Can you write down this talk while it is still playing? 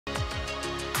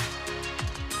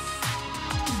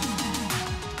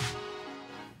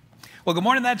Well, good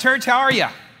morning, that church. How are you?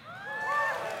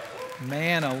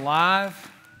 Man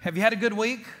alive. Have you had a good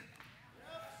week?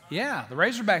 Yeah, the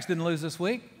Razorbacks didn't lose this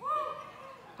week.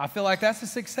 I feel like that's a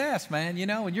success, man. You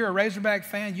know, when you're a Razorback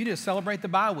fan, you just celebrate the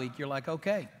bye week. You're like,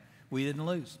 okay, we didn't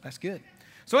lose. That's good.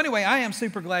 So anyway, I am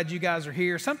super glad you guys are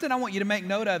here. Something I want you to make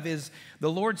note of is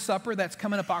the Lord's Supper that's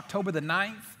coming up October the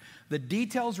 9th. The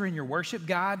details are in your worship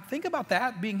guide. Think about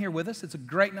that, being here with us. It's a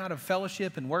great night of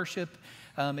fellowship and worship.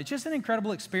 It's just an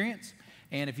incredible experience.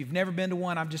 And if you've never been to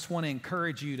one, I just want to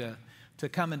encourage you to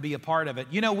come and be a part of it.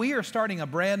 You know, we are starting a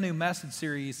brand new message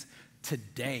series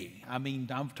today. I mean,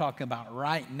 I'm talking about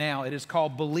right now. It is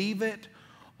called Believe It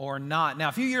or Not. Now,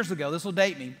 a few years ago, this will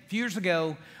date me. A few years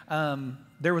ago,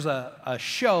 there was a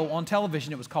show on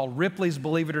television. It was called Ripley's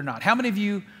Believe It or Not. How many of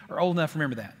you are old enough to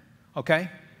remember that? Okay?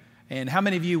 And how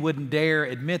many of you wouldn't dare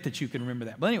admit that you can remember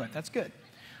that? But anyway, that's good.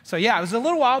 So yeah, it was a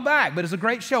little while back, but it's a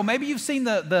great show. Maybe you've seen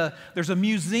there's a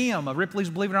museum of Ripley's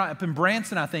Believe It or Not up in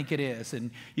Branson, I think it is.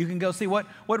 And you can go see what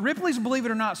Ripley's Believe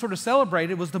It or Not sort of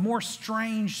celebrated was the more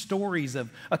strange stories of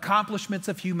accomplishments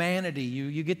of humanity.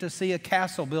 You get to see a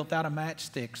castle built out of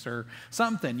matchsticks or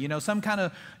something, you know, some kind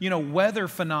of, you know, weather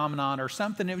phenomenon or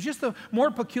something. It was just the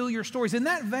more peculiar stories. In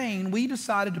that vein, we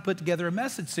decided to put together a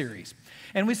message series.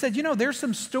 And we said, you know, there's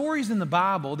some stories in the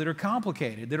Bible that are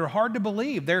complicated, that are hard to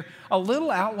believe. They're a little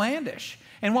outlandish.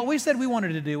 And what we said we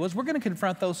wanted to do was we're going to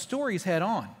confront those stories head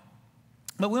on.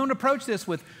 But we want to approach this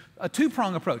with a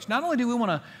two-prong approach. Not only do we want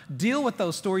to deal with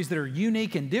those stories that are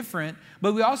unique and different,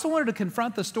 but we also wanted to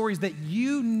confront the stories that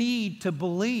you need to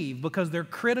believe because they're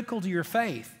critical to your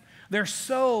faith. They're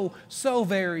so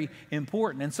very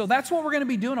important. And so that's what we're going to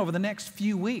be doing over the next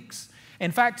few weeks.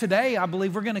 In fact, today, I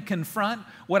believe we're going to confront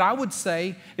what I would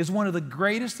say is one of the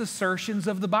greatest assertions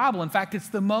of the Bible. In fact, it's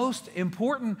the most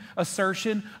important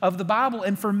assertion of the Bible,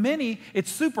 and for many,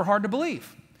 it's super hard to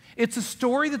believe. It's a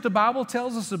story that the Bible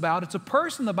tells us about. It's a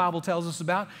person the Bible tells us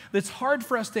about that's hard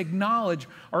for us to acknowledge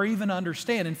or even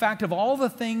understand. In fact, of all the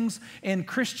things in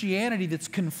Christianity that's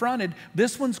confronted,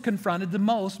 this one's confronted the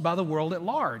most by the world at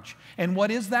large. And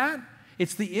what is that?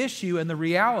 It's the issue and the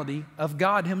reality of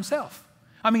God Himself.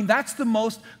 I mean, that's the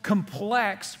most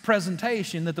complex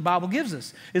presentation that the Bible gives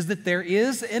us, is that there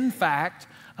is, in fact,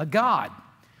 a God.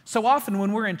 So often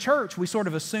when we're in church, we sort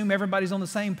of assume everybody's on the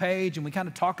same page and we kind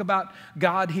of talk about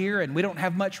God here and we don't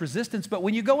have much resistance. But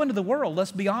when you go into the world,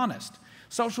 let's be honest.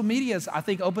 Social media has, I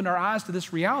think, opened our eyes to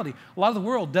this reality. A lot of the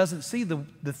world doesn't see the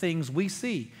things we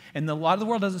see. And a lot of the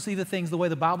world doesn't see the things the way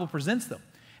the Bible presents them.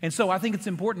 And so I think it's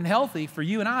important and healthy for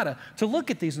you and I to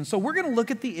look at these. And so we're going to look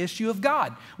at the issue of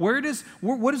God. Where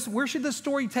should this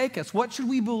story take us? What should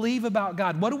we believe about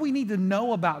God? What do we need to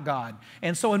know about God?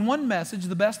 And so in one message,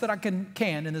 the best that I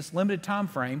can in this limited time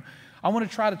frame, I want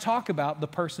to try to talk about the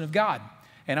person of God.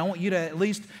 And I want you to at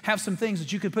least have some things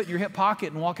that you could put in your hip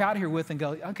pocket and walk out here with and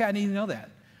go, okay, I need to know that.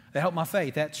 That helped my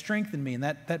faith. That strengthened me, and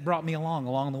that brought me along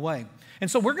the way. And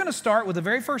so we're going to start with the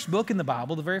very first book in the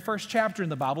Bible, the very first chapter in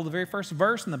the Bible, the very first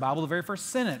verse in the Bible, the very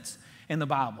first sentence in the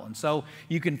Bible. And so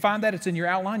you can find that. It's in your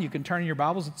outline. You can turn in your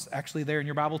Bibles. It's actually there in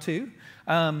your Bible too.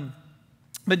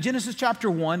 But Genesis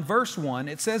chapter 1, verse 1,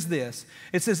 it says this.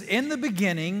 It says, in the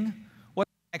beginning,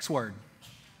 what's the next word?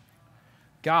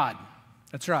 God.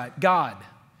 That's right, God.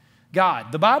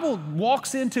 God. The Bible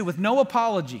walks into with no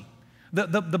apology.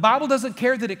 The Bible doesn't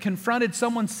care that it confronted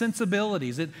someone's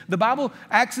sensibilities. The Bible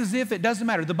acts as if it doesn't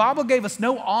matter. The Bible gave us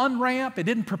no on-ramp. It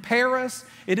didn't prepare us.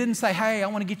 It didn't say, hey, I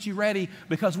want to get you ready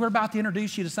because we're about to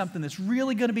introduce you to something that's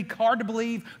really going to be hard to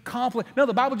believe, complex. No,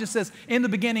 the Bible just says, in the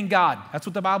beginning, God. That's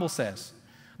what the Bible says.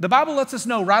 The Bible lets us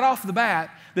know right off the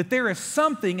bat that there is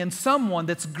something in someone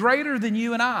that's greater than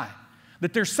you and I.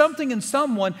 That there's something in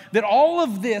someone that all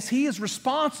of this He is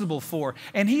responsible for,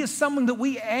 and He is someone that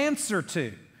we answer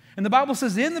to. And the Bible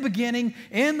says, in the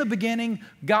beginning,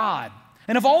 God.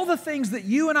 And of all the things that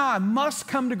you and I must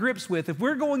come to grips with, if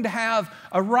we're going to have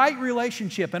a right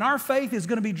relationship and our faith is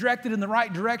going to be directed in the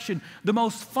right direction, the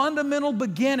most fundamental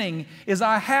beginning is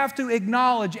I have to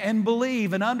acknowledge and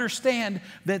believe and understand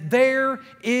that there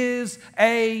is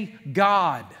a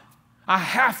God. I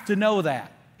have to know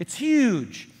that. It's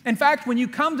huge. In fact, when you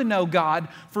come to know God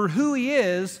for who He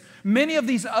is, many of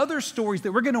these other stories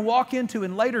that we're going to walk into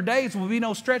in later days will be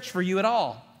no stretch for you at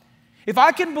all. If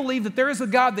I can believe that there is a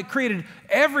God that created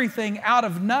everything out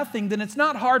of nothing, then it's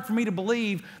not hard for me to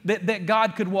believe that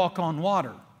God could walk on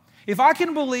water. If I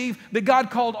can believe that God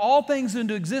called all things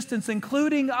into existence,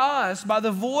 including us, by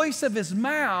the voice of His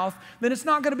mouth, then it's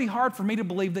not going to be hard for me to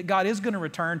believe that God is going to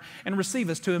return and receive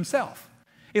us to Himself.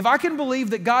 If I can believe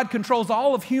that God controls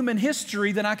all of human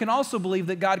history, then I can also believe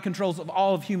that God controls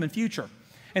all of human future.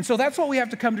 And so that's what we have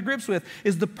to come to grips with,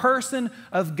 is the person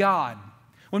of God.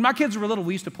 When my kids were little,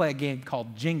 we used to play a game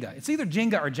called Jenga. It's either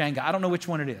Jenga or Jenga. I don't know which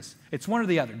one it is. It's one or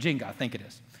the other. Jenga, I think it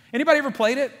is. Anybody ever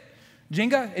played it?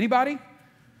 Jenga? Anybody?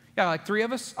 Yeah, like 3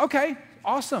 of us? Okay,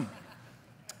 awesome.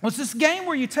 Well, it's this game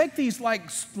where you take these like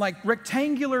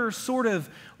rectangular sort of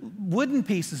wooden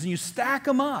pieces and you stack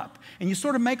them up and you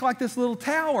sort of make like this little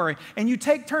tower and you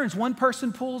take turns. One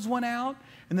person pulls one out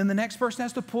and then the next person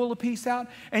has to pull a piece out.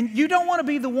 And you don't want to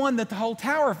be the one that the whole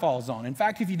tower falls on. In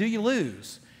fact, if you do, you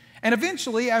lose. And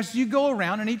eventually, as you go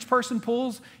around and each person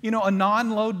pulls, a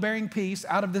non-load-bearing piece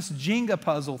out of this Jenga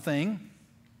puzzle thing,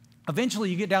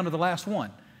 eventually you get down to the last one.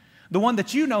 The one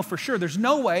that you know for sure. There's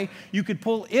no way you could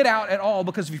pull it out at all,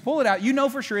 because if you pull it out, you know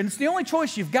for sure, and it's the only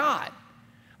choice you've got.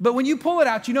 But when you pull it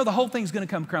out, you know the whole thing's going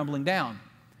to come crumbling down.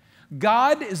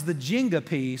 God is the Jenga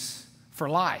piece for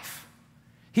life.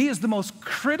 He is the most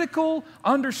critical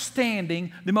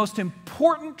understanding, the most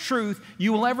important truth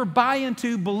you will ever buy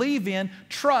into, believe in,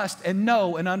 trust, and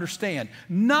know and understand.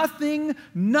 Nothing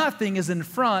is in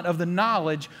front of the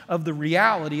knowledge of the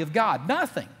reality of God.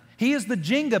 Nothing. He is the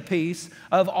Jenga piece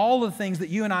of all the things that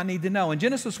you and I need to know. And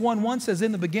Genesis 1:1 says,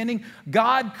 in the beginning,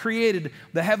 God created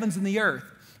the heavens and the earth.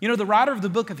 The writer of the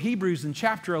book of Hebrews in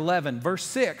chapter 11, verse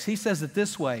 6, he says it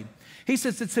this way. He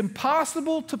says, it's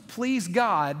impossible to please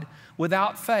God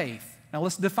without faith. Now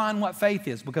let's define what faith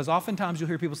is, because oftentimes you'll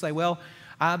hear people say, well,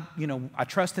 I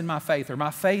trust in my faith, or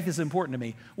my faith is important to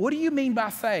me. What do you mean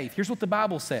by faith? Here's what the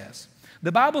Bible says.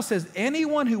 The Bible says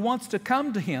anyone who wants to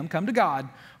come to God,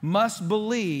 must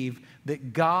believe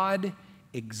that God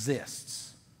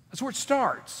exists. That's where it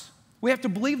starts. We have to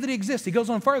believe that He exists. He goes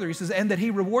on further. He says, and that He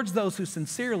rewards those who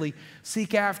sincerely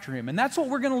seek after Him. And that's what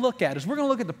we're going to look at, is we're going to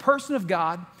look at the person of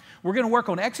God. We're going to work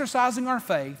on exercising our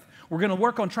faith. We're going to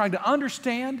work on trying to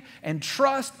understand and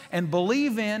trust and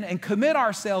believe in and commit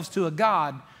ourselves to a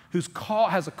God who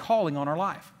has a calling on our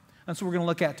life. That's what we're going to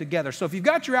look at together. So if you've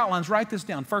got your outlines, write this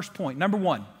down. First point, number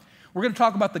 1. We're going to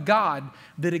talk about the God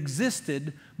that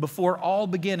existed before all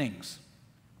beginnings.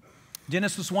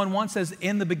 Genesis 1:1 says,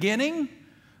 in the beginning,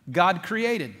 God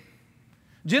created.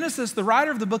 Genesis, the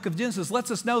writer of the book of Genesis, lets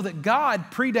us know that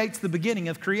God predates the beginning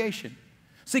of creation.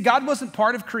 See, God wasn't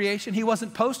part of creation. He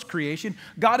wasn't post-creation.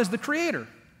 God is the creator.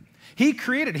 He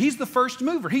created. He's the first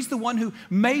mover. He's the one who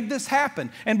made this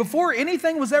happen. And before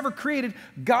anything was ever created,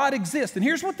 God exists. And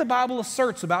here's what the Bible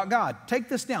asserts about God. Take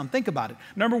this down. Think about it.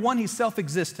 Number 1, He's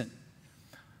self-existent.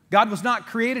 God was not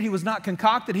created. He was not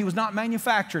concocted. He was not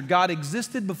manufactured. God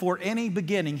existed before any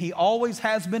beginning. He always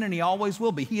has been and He always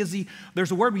will be.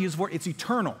 There's a word we use for it. It's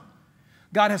eternal.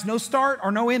 God has no start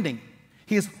or no ending.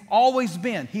 He has always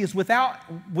been. He is without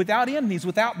end. He's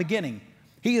without beginning.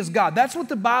 He is God. That's what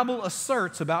the Bible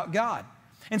asserts about God.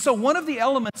 And so one of the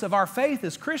elements of our faith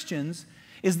as Christians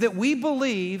is that we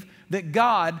believe that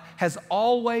God has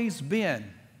always been.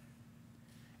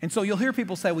 And so you'll hear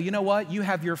people say, well, you know what? You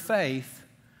have your faith,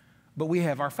 but we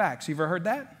have our facts. You ever heard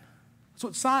that? That's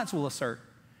what science will assert.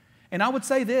 And I would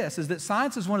say this, is that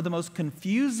science is one of the most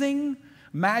confusing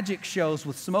magic shows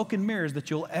with smoke and mirrors that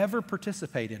you'll ever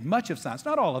participate in. Much of science,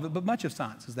 not all of it, but much of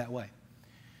science is that way.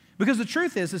 Because the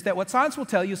truth is that what science will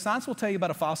tell you about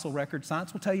a fossil record.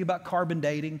 Science will tell you about carbon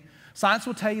dating. Science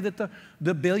will tell you that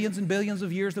the billions and billions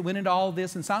of years that went into all of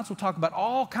this, and science will talk about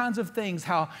all kinds of things,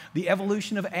 how the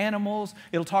evolution of animals,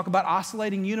 it'll talk about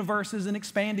oscillating universes and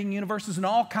expanding universes and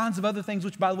all kinds of other things,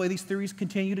 which, by the way, these theories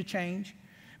continue to change.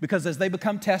 Because as they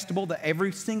become testable,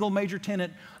 every single major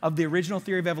tenet of the original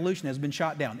theory of evolution has been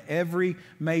shot down. Every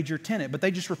major tenet. But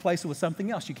they just replace it with something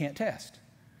else you can't test.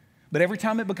 But every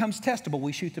time it becomes testable,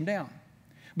 we shoot them down.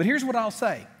 But here's what I'll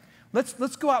say.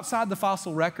 Let's go outside the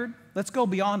fossil record. Let's go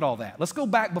beyond all that. Let's go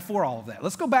back before all of that.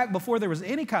 Let's go back before there was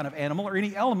any kind of animal or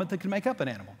any element that could make up an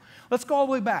animal. Let's go all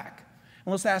the way back.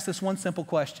 And let's ask this one simple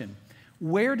question.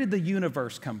 Where did the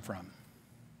universe come from?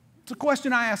 It's a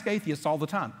question I ask atheists all the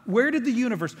time. Where did the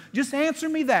universe, just answer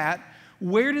me that,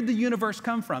 where did the universe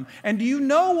come from? And do you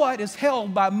know what is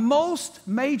held by most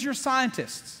major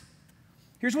scientists?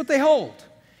 Here's what they hold,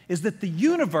 is that the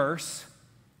universe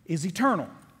is eternal.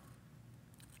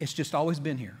 It's just always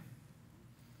been here.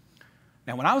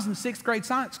 Now, when I was in 6th grade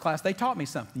science class, they taught me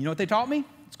something. You know what they taught me?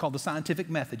 It's called the scientific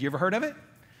method. You ever heard of it?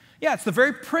 Yeah, it's the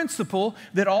very principle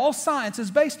that all science is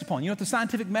based upon. You know what the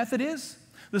scientific method is?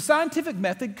 The scientific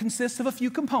method consists of a few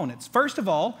components. First of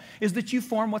all is that you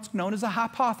form what's known as a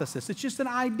hypothesis. It's just an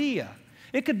idea.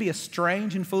 It could be a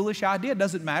strange and foolish idea. It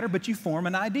doesn't matter, but you form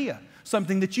an idea,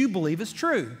 something that you believe is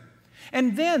true.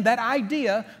 And then that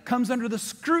idea comes under the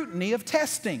scrutiny of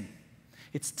testing.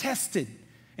 It's tested.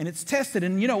 And it's tested.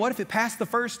 And you know what? If it passed the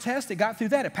first test, it got through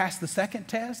that. It passed the second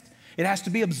test. It has to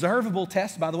be observable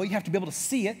test, by the way. You have to be able to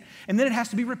see it. And then it has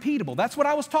to be repeatable. That's what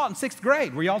I was taught in 6th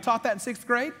grade. Were y'all taught that in 6th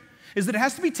grade? Is that it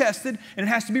has to be tested and it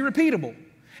has to be repeatable.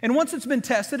 And once it's been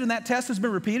tested and that test has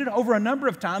been repeated over a number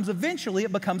of times, eventually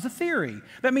it becomes a theory.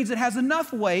 That means it has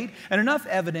enough weight and enough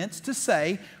evidence to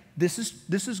say this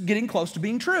is getting close to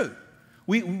being true.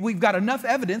 We've got enough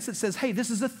evidence that says, hey, this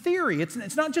is a theory.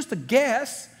 It's not just a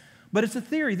guess, but it's a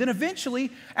theory. Then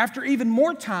eventually, after even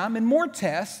more time and more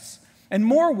tests and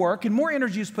more work and more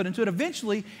energy is put into it,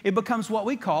 eventually it becomes what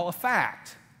we call a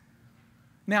fact.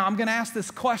 Now, I'm going to ask this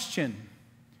question.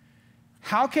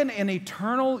 How can an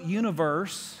eternal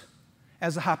universe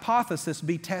as a hypothesis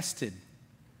be tested?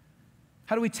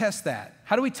 How do we test that?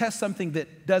 How do we test something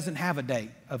that doesn't have a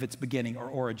date of its beginning or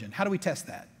origin? How do we test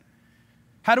that?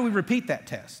 How do we repeat that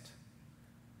test?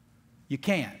 You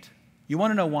can't. You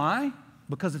want to know why?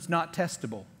 Because it's not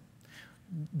testable.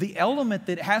 The element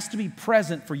that has to be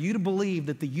present for you to believe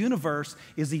that the universe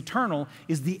is eternal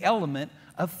is the element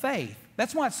of faith.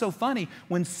 That's why it's so funny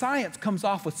when science comes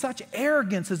off with such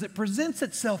arrogance as it presents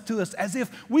itself to us as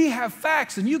if we have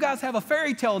facts and you guys have a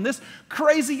fairy tale and this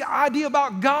crazy idea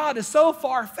about God is so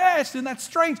far-fetched and that's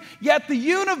strange. Yet the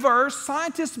universe,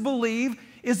 scientists believe,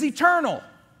 is eternal.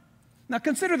 Now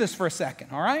consider this for a second,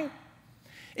 all right?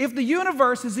 If the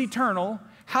universe is eternal,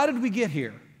 how did we get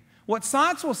here? What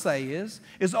science will say is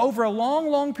over a long,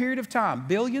 long period of time,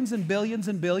 billions and billions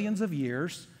and billions of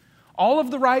years, all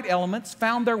of the right elements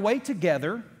found their way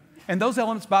together, and those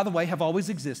elements, by the way, have always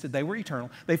existed. They were eternal.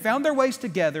 They found their ways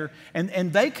together,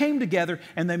 and they came together,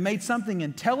 and they made something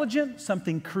intelligent,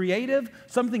 something creative,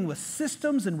 something with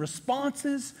systems and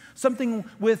responses, something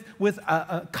with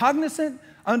cognizant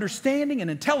understanding and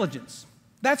intelligence.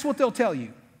 That's what they'll tell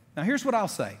you. Now, here's what I'll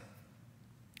say.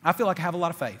 I feel like I have a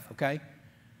lot of faith, okay?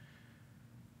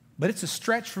 But it's a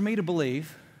stretch for me to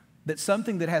believe that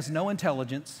something that has no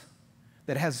intelligence,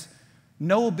 that has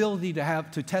no ability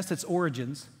to test its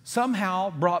origins,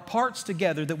 somehow brought parts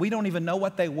together that we don't even know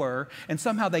what they were, and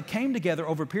somehow they came together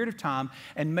over a period of time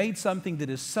and made something that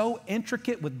is so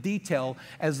intricate with detail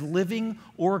as living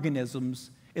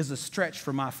organisms is a stretch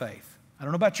for my faith. I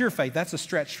don't know about your faith, that's a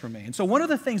stretch for me. And so one of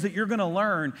the things that you're going to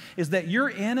learn is that your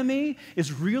enemy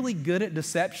is really good at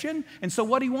deception. And so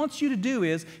what he wants you to do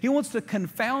is he wants to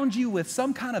confound you with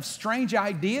some kind of strange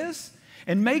ideas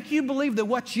and make you believe that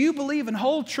what you believe and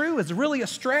hold true is really a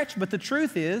stretch, but the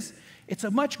truth is it's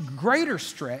a much greater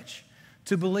stretch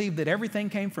to believe that everything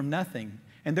came from nothing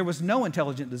and there was no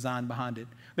intelligent design behind it.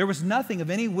 There was nothing of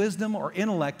any wisdom or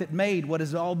intellect that made what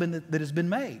has been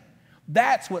made.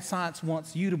 That's what science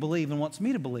wants you to believe and wants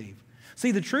me to believe.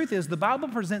 See, the truth is the Bible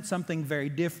presents something very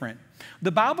different.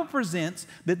 The Bible presents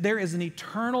that there is an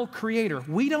eternal creator.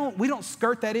 We don't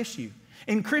skirt that issue.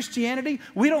 In Christianity,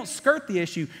 we don't skirt the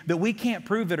issue that we can't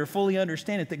prove it or fully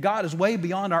understand it, that God is way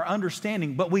beyond our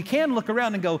understanding. But we can look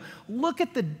around and go, look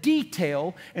at the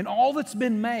detail and all that's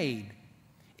been made.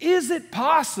 Is it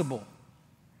possible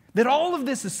that all of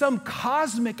this is some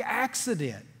cosmic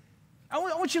accident? I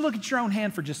want you to look at your own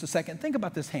hand for just a second. Think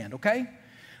about this hand, okay?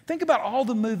 Think about all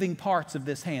the moving parts of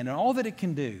this hand and all that it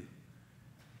can do.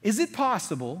 Is it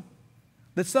possible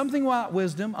that something without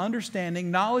wisdom,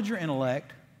 understanding, knowledge, or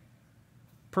intellect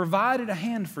provided a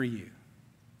hand for you?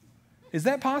 Is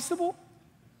that possible?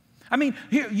 I mean,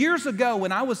 years ago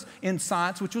when I was in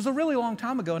science, which was a really long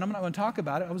time ago, and I'm not going to talk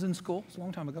about it. I was in school. It's a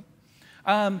long time ago.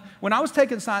 When I was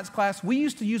taking science class, we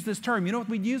used to use this term. You know what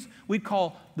we'd use? We'd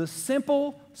call the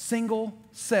simple single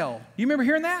cell. You remember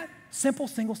hearing that? Simple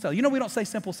single cell. You know we don't say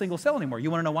simple single cell anymore. You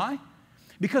want to know why?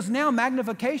 Because now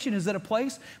magnification is at a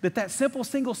place that simple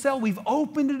single cell, we've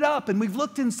opened it up and we've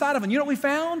looked inside of it. And you know what we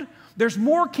found? There's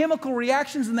more chemical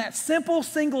reactions in that simple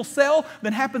single cell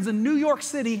than happens in New York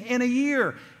City in a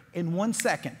year in 1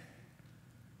 second.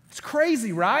 It's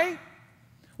crazy, right?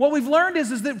 What we've learned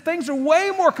is that things are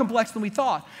way more complex than we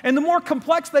thought. And the more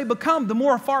complex they become, the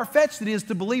more far-fetched it is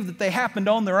to believe that they happened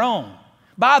on their own,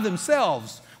 by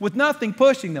themselves, with nothing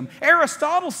pushing them.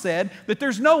 Aristotle said that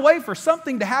there's no way for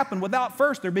something to happen without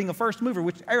first there being a first mover,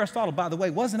 which Aristotle, by the way,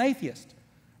 was an atheist,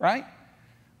 right?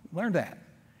 Learned that.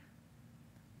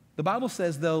 The Bible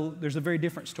says, though, there's a very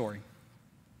different story.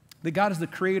 That God is the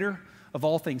creator of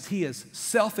all things. He is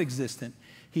self-existent.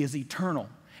 He is eternal.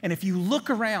 And if you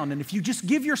look around and if you just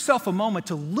give yourself a moment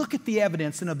to look at the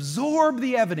evidence and absorb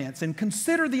the evidence and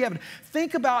consider the evidence,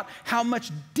 think about how much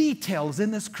detail is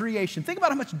in this creation. Think about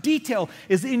how much detail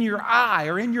is in your eye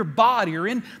or in your body or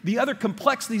in the other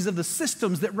complexities of the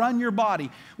systems that run your body.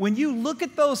 When you look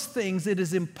at those things, it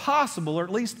is impossible, or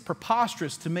at least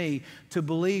preposterous to me, to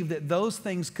believe that those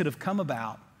things could have come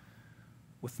about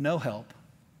with no help,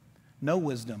 no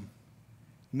wisdom,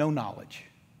 no knowledge.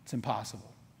 It's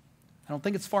impossible. I don't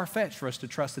think it's far-fetched for us to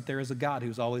trust that there is a God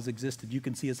who's always existed. You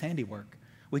can see his handiwork.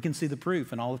 We can see the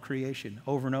proof in all of creation.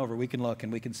 Over and over, we can look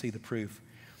and we can see the proof.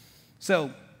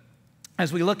 So,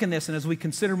 as we look in this and as we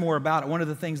consider more about it, one of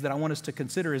the things that I want us to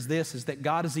consider is this, is that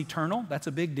God is eternal. That's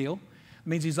a big deal. It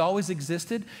means he's always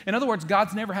existed. In other words,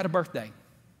 God's never had a birthday.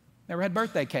 Never had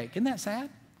birthday cake. Isn't that sad?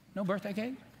 No birthday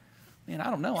cake? Man,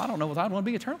 I don't know if I'd want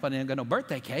to be eternal if I didn't get no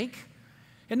birthday cake.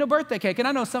 And no birthday cake. And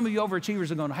I know some of you overachievers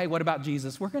are going, hey, what about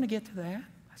Jesus? We're going to get to that.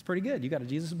 That's pretty good. You got a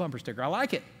Jesus bumper sticker. I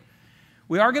like it.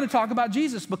 We are going to talk about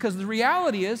Jesus because the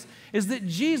reality is that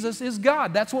Jesus is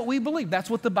God. That's what we believe. That's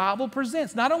what the Bible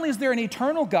presents. Not only is there an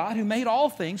eternal God who made all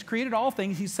things, created all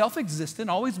things, he's self-existent,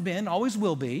 always been, always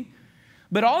will be,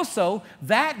 but also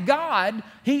that God,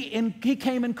 he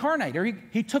came incarnate, or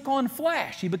he took on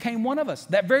flesh. He became one of us.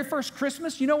 That very first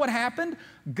Christmas, you know what happened?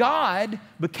 God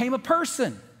became a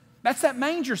person. That's that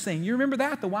manger scene. You remember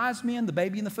that? The wise men, the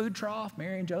baby in the food trough,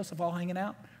 Mary and Joseph all hanging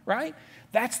out, right?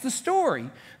 That's the story.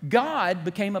 God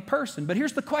became a person. But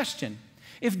here's the question.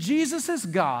 If Jesus is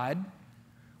God,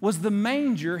 was the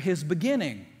manger his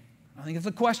beginning? I think it's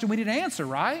a question we need to answer,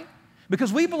 right?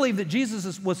 Because we believe that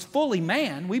Jesus was fully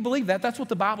man. We believe that. That's what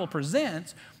the Bible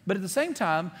presents. But at the same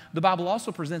time, the Bible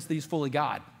also presents that he's fully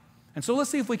God. And so let's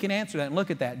see if we can answer that and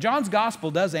look at that. John's gospel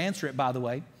does answer it, by the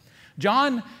way.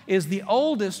 John is the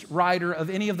oldest writer of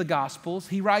any of the Gospels.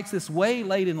 He writes this way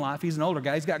late in life. He's an older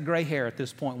guy. He's got gray hair at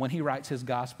this point when he writes his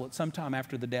gospel. It's sometime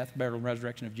after the death, burial, and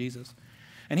resurrection of Jesus.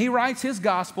 And he writes his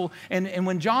gospel, and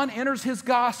when John enters his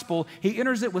gospel, he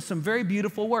enters it with some very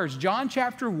beautiful words. John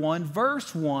chapter 1,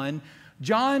 verse 1,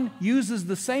 John uses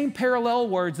the same parallel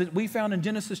words that we found in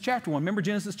Genesis chapter 1. Remember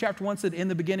Genesis chapter 1 said, in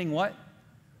the beginning what?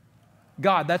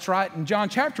 God, that's right. In John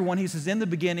chapter 1, he says, in the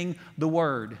beginning, the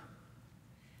Word.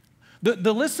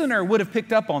 The listener would have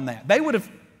picked up on that. They would have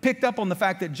picked up on the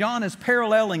fact that John is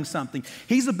paralleling something.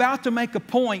 He's about to make a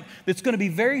point that's going to be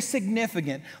very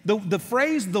significant. The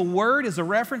phrase, the Word, is a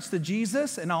reference to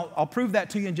Jesus, and I'll prove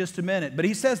that to you in just a minute. But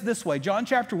he says this way, John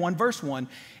chapter 1, verse 1,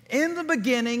 in the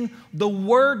beginning, the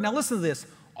Word, now listen to this,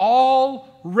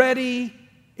 already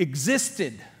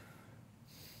existed.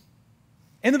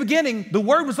 In the beginning, the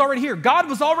Word was already here. God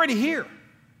was already here.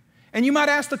 And you might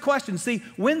ask the question, see,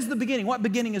 when's the beginning? What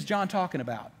beginning is John talking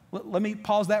about? Let me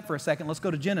pause that for a second. Let's go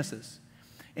to Genesis.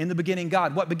 In the beginning,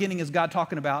 God. What beginning is God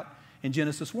talking about in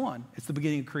Genesis 1? It's the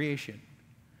beginning of creation.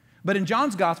 But in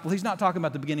John's gospel, he's not talking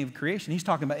about the beginning of creation. He's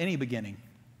talking about any beginning.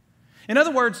 In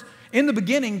other words, in the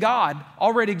beginning, God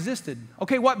already existed.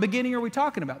 Okay, what beginning are we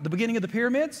talking about? The beginning of the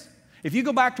pyramids? If you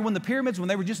go back to when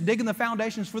they were just digging the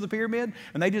foundations for the pyramid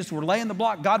and they just were laying the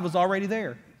block, God was already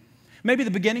there. Maybe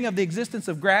the beginning of the existence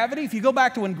of gravity. If you go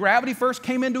back to when gravity first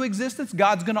came into existence,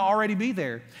 God's going to already be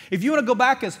there. If you want to go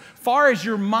back as far as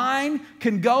your mind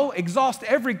can go, exhaust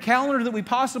every calendar that we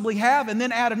possibly have, and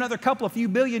then add another few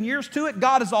billion years to it,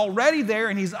 God is already there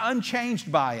and he's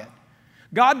unchanged by it.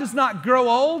 God does not grow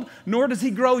old, nor does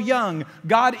he grow young.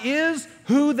 God is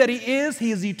who that he is. He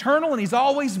is eternal and he's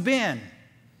always been.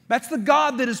 That's the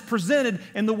God that is presented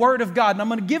in the Word of God. And I'm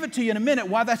going to give it to you in a minute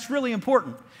why that's really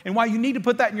important and why you need to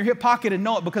put that in your hip pocket and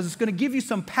know it, because it's going to give you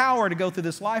some power to go through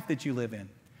this life that you live in.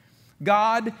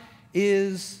 God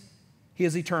is, he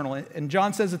is eternal. And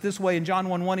John says it this way in John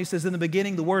 1:1, he says, in the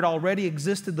beginning the Word already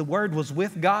existed. The Word was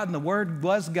with God and the Word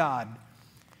was God.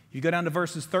 You go down to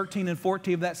verses 13 and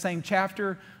 14 of that same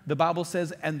chapter, the Bible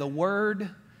says, and the Word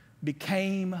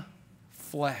became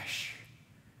flesh.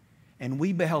 And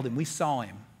we beheld him, we saw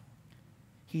him.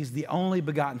 He's the only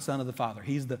begotten Son of the Father.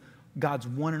 He's God's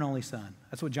one and only Son.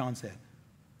 That's what John said.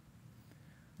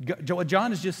 What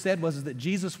John has just said was that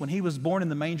Jesus, when he was born in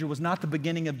the manger, was not the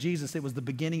beginning of Jesus. It was the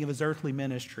beginning of his earthly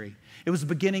ministry. It was the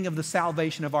beginning of the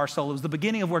salvation of our soul. It was the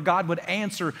beginning of where God would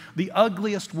answer the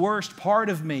ugliest, worst part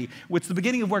of me. It's the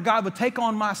beginning of where God would take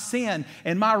on my sin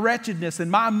and my wretchedness and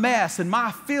my mess and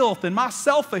my filth and my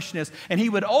selfishness. And he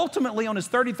would ultimately, on his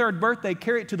 33rd birthday,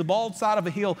 carry it to the bald side of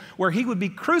a hill where he would be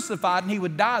crucified and he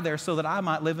would die there so that I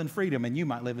might live in freedom and you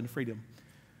might live in freedom.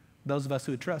 Those of us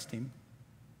who would trust him.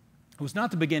 It was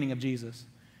not the beginning of Jesus.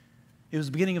 It was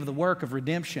the beginning of the work of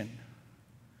redemption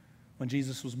when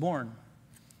Jesus was born.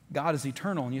 God is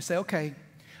eternal. And you say, okay,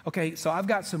 so I've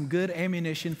got some good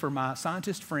ammunition for my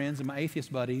scientist friends and my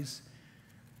atheist buddies,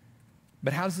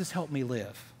 but how does this help me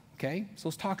live? Okay, so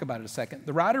let's talk about it a second.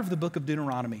 The writer of the book of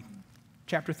Deuteronomy,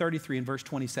 chapter 33 and verse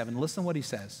 27, listen to what he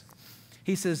says.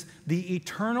 He says, the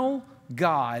eternal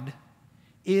God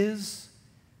is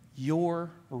your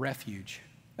refuge.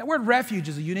 That word refuge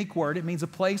is a unique word. It means a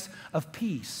place of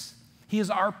peace. He is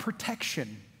our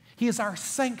protection. He is our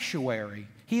sanctuary.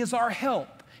 He is our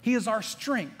help. He is our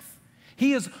strength.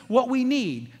 He is what we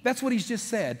need. That's what he's just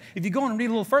said. If you go on and read a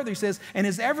little further, he says, and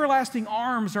his everlasting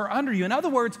arms are under you. In other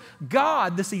words,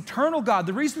 God, this eternal God,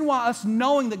 the reason why us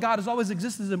knowing that God has always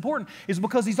existed is important is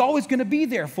because he's always going to be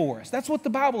there for us. That's what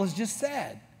the Bible has just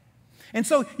said. And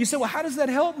so you say, well, how does that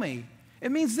help me?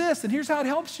 It means this, and here's how it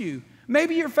helps you.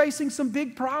 Maybe you're facing some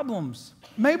big problems.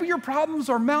 Maybe your problems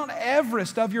are Mount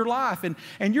Everest of your life,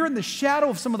 and you're in the shadow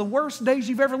of some of the worst days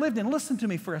you've ever lived in. Listen to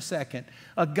me for a second.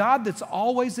 A God that's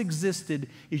always existed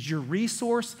is your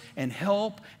resource and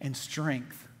help and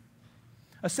strength.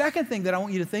 A second thing that I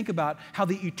want you to think about, how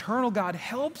the eternal God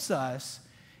helps us,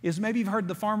 is maybe you've heard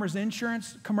the Farmers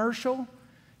Insurance commercial.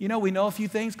 You know, we know a few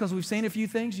things because we've seen a few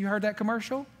things. You heard that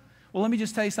commercial? Well, let me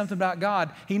just tell you something about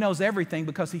God. He knows everything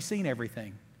because he's seen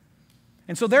everything.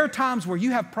 And so there are times where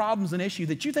you have problems and issues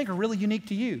that you think are really unique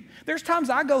to you. There's times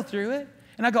I go through it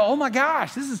and I go, oh my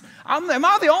gosh, am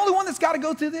I the only one that's got to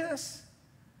go through this?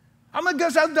 Why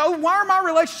are my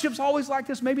relationships always like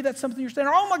this? Maybe that's something you're saying.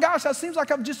 Oh my gosh, that seems like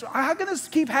how can this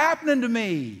keep happening to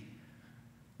me?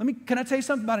 Can I tell you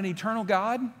something about an eternal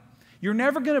God? You're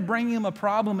never going to bring him a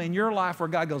problem in your life where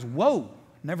God goes, whoa,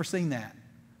 never seen that.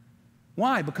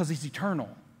 Why? Because he's eternal.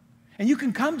 And you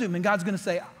can come to him and God's going to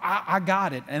say, I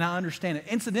got it and I understand it.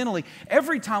 Incidentally,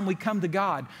 every time we come to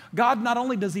God, God not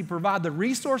only does he provide the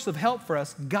resource of help for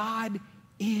us, God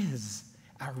is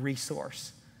our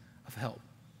resource of help.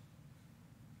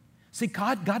 See,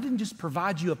 God didn't just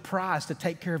provide you a prize to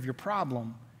take care of your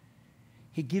problem.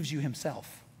 He gives you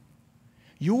himself.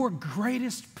 Your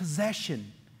greatest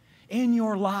possession in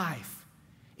your life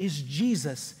is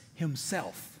Jesus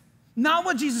himself. Not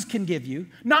what Jesus can give you,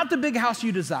 not the big house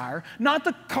you desire, not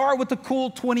the car with the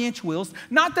cool 20-inch wheels,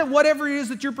 not that whatever it is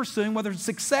that you're pursuing, whether it's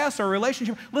success or a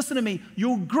relationship. Listen to me,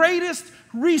 your greatest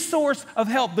resource of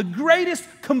help, the greatest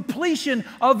completion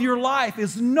of your life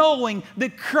is knowing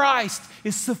that Christ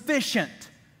is sufficient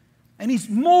and he's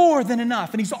more than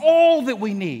enough and he's all that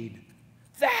we need.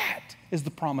 That is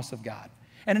the promise of God.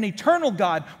 And an eternal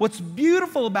God, what's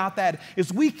beautiful about that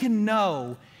is we can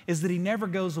know is that he never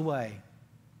goes away.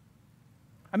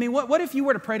 I mean, what if you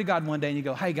were to pray to God one day and you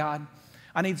go, hey, God,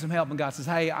 I need some help. And God says,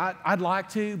 hey, I'd like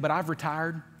to, but I've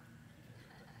retired.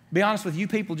 Be honest with you,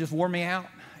 people just wore me out.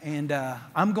 And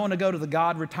I'm going to go to the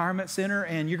God Retirement Center,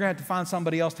 and you're going to have to find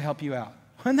somebody else to help you out.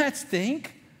 Wouldn't that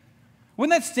stink?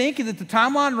 Wouldn't that stink that the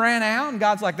timeline ran out and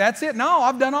God's like, that's it? No,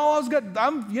 I've done all I was good.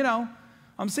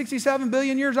 I'm 67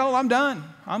 billion years old. I'm done.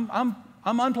 I'm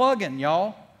unplugging,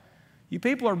 y'all. You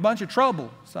people are a bunch of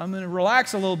trouble. So I'm going to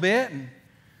relax a little bit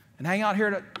and hang out here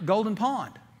at Golden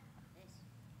Pond.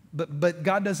 But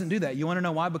God doesn't do that. You want to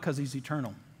know why? Because he's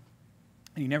eternal.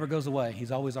 And he never goes away.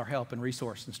 He's always our help and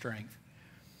resource and strength.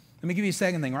 Let me give you a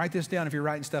second thing. Write this down if you're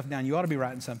writing stuff down. You ought to be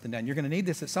writing something down. You're going to need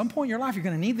this at some point in your life. You're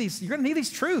going to need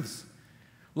these truths.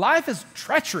 Life is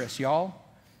treacherous, y'all.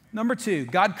 Number 2,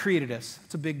 God created us.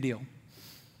 It's a big deal.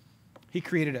 He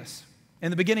created us.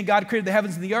 In the beginning, God created the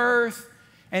heavens and the earth.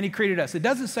 And he created us. It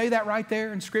doesn't say that right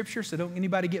there in Scripture, so don't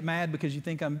anybody get mad because you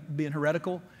think I'm being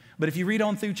heretical. But if you read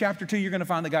on through chapter 2, you're going to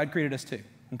find that God created us too,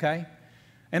 okay?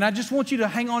 And I just want you to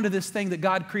hang on to this thing that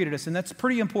God created us, and that's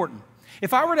pretty important.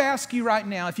 If I were to ask you right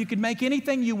now, if you could make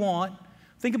anything you want,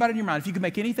 think about it in your mind. If you could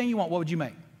make anything you want, what would you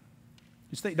make?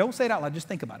 Don't say it out loud, just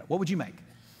think about it. What would you make?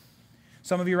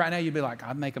 Some of you right now, you'd be like,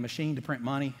 I'd make a machine to print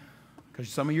money, because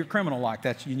some of you are criminal like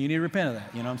that. You need to repent of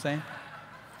that, you know what I'm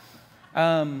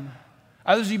saying?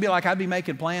 Others of you be like, I'd be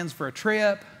making plans for a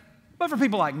trip. But for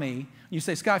people like me, you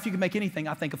say, Scott, if you could make anything,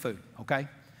 I think of food, okay?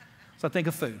 So I think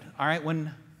of food, all right?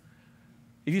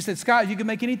 If you said, Scott, if you could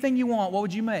make anything you want, what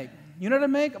would you make? You know what I'd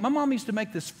make? My mom used to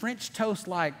make this French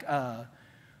toast-like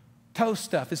toast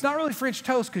stuff. It's not really French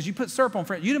toast because you put syrup on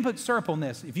French. You didn't put syrup on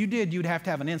this. If you did, you'd have to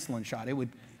have an insulin shot. It would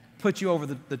put you over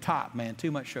the top, man,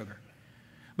 too much sugar.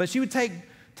 But she would take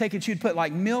it, she'd put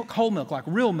like milk, whole milk, like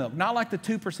real milk, not like the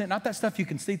 2%, not that stuff you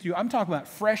can see through. I'm talking about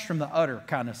fresh from the udder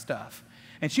kind of stuff.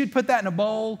 And she'd put that in a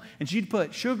bowl, and she'd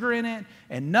put sugar in it,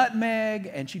 and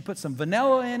nutmeg, and she'd put some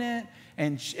vanilla in it,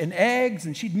 and eggs,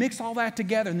 and she'd mix all that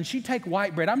together. And then she'd take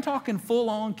white bread. I'm talking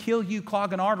full-on, kill you,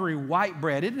 clog an artery white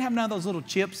bread. It didn't have none of those little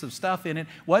chips of stuff in it.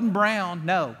 Wasn't brown.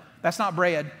 No, that's not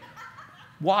bread.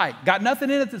 White. Got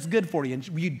nothing in it that's good for you. And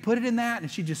you'd put it in that,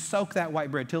 and she'd just soak that white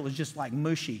bread till it was just like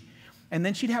mushy. And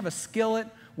then she'd have a skillet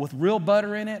with real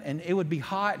butter in it, and it would be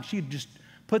hot, and she'd just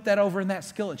put that over in that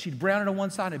skillet. She'd brown it on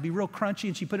one side, it'd be real crunchy,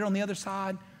 and she'd put it on the other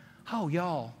side. Oh,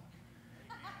 y'all.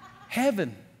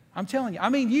 Heaven. I'm telling you. I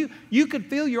mean, you could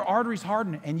feel your arteries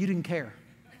harden, and you didn't care.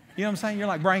 You know what I'm saying? You're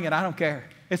like, bring it, I don't care.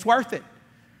 It's worth it.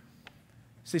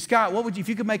 See, Scott, if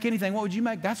you could make anything, what would you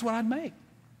make? That's what I'd make.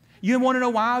 You want to know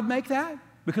why I would make that?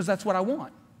 Because that's what I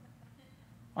want.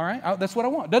 All right? That's what I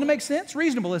want. Doesn't it make sense?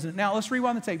 Reasonable, isn't it? Now, let's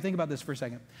rewind the tape. Think about this for a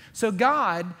second. So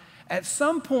God, at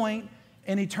some point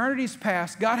in eternity's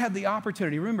past, God had the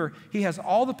opportunity. Remember, He has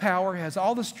all the power, He has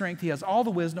all the strength, He has all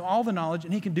the wisdom, all the knowledge,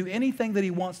 and He can do anything that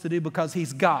He wants to do because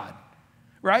He's God.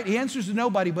 Right? He answers to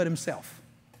nobody but Himself.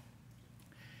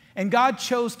 And God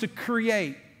chose to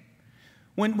create.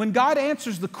 When God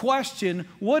answers the question,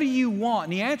 what do you want?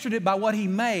 And He answered it by what He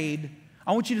made.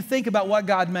 I want you to think about what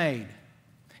God made.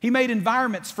 He made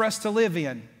environments for us to live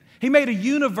in. He made a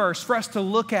universe for us to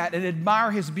look at and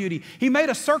admire His beauty. He made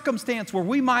a circumstance where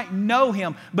we might know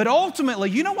Him. But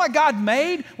ultimately, you know what God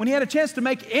made when He had a chance to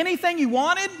make anything He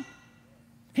wanted?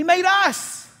 He made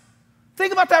us.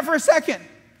 Think about that for a second.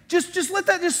 Just let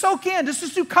that just soak in.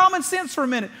 Just do common sense for a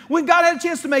minute. When God had a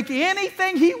chance to make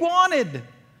anything He wanted,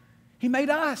 He made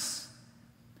us.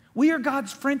 We are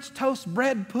God's French toast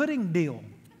bread pudding deal.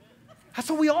 That's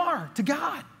what we are to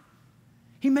God.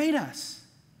 He made us.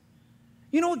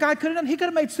 You know what God could have done? He could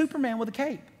have made Superman with a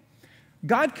cape.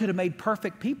 God could have made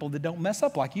perfect people that don't mess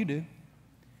up like you do.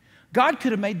 God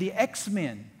could have made the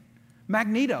X-Men,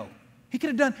 Magneto. He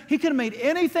could have made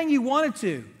anything He wanted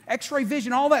to. X-ray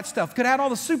vision, all that stuff. Could have had all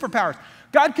the superpowers.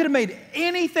 God could have made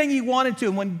anything He wanted to.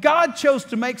 And when God chose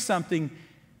to make something,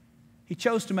 He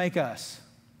chose to make us.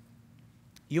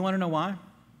 You want to know why?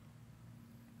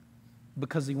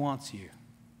 Because He wants you.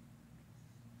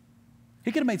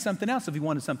 He could have made something else if He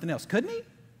wanted something else, couldn't He?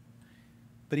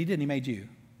 But He didn't. He made you.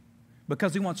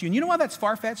 Because He wants you. And you know why that's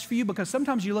far-fetched for you? Because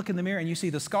sometimes you look in the mirror and you see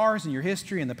the scars in your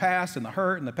history and the past and the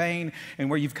hurt and the pain and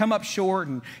where you've come up short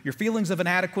and your feelings of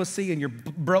inadequacy and your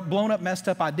blown up, messed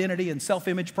up identity and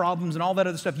self-image problems and all that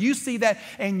other stuff. You see that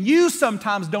and you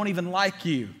sometimes don't even like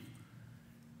you.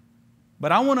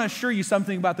 But I want to assure you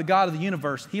something about the God of the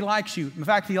universe. He likes you. In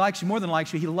fact, He likes you more than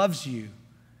likes you. He loves you.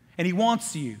 And He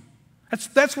wants you.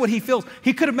 That's what He feels.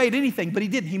 He could have made anything, but He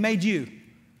didn't. He made you.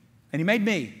 And He made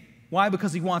me. Why?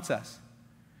 Because He wants us.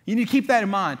 You need to keep that in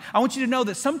mind. I want you to know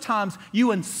that sometimes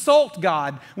you insult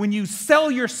God when you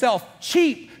sell yourself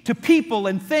cheap to people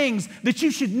and things that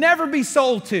you should never be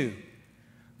sold to.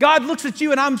 God looks at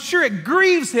you, and I'm sure it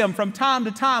grieves Him from time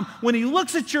to time when He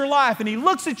looks at your life and He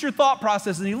looks at your thought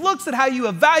process and He looks at how you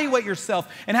evaluate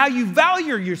yourself and how you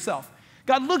value yourself.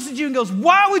 God looks at you and goes,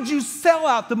 why would you sell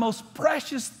out the most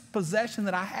precious possession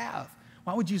that I have?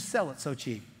 Why would you sell it so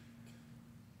cheap?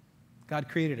 God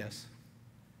created us.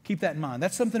 Keep that in mind.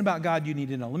 That's something about God you need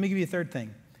to know. Let me give you a third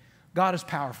thing. God is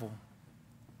powerful.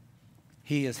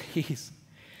 He's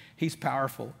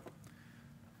powerful.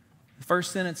 The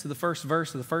first sentence of the first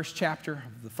verse of the first chapter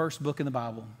of the first book in the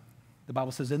Bible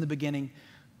says, in the beginning,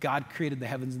 God created the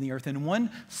heavens and the earth. In one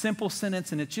simple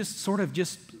sentence, and it's just sort of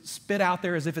just spit out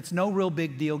there as if it's no real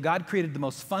big deal, God created the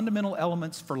most fundamental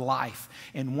elements for life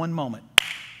in one moment.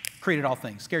 Created all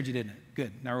things. Scared you, didn't it?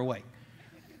 Good. Now we're awake.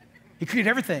 He created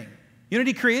everything. You know what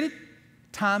He created?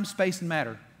 Time, space, and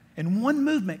matter. In one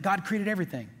movement, God created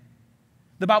everything.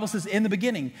 The Bible says, in the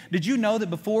beginning. Did you know that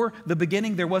before the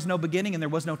beginning, there was no beginning and there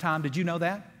was no time? Did you know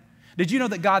that? Did you know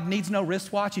that God needs no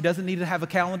wristwatch? He doesn't need to have a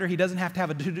calendar. He doesn't have to have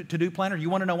a to-do planner. You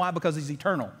want to know why? Because He's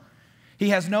eternal. He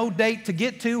has no date to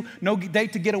get to, no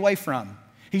date to get away from.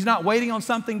 He's not waiting on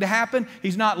something to happen.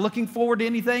 He's not looking forward to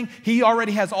anything. He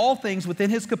already has all things within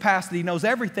His capacity. He knows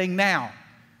everything now.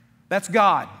 That's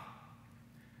God.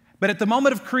 But at the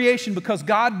moment of creation, because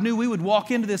God knew we would walk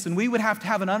into this and we would have to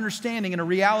have an understanding and a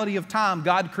reality of time,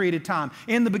 God created time.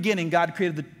 In the beginning, God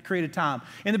created time.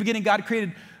 In the beginning, God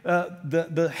created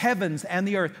the heavens and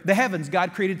the earth. The heavens,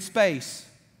 God created space.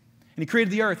 And He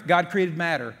created the earth, God created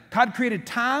matter. God created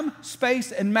time,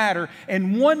 space, and matter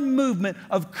in one movement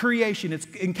of creation. It's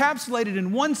encapsulated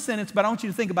in one sentence, but I want you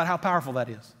to think about how powerful that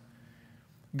is.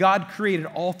 God created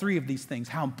all three of these things,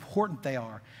 how important they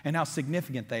are, and how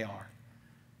significant they are.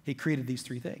 He created these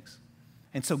three things.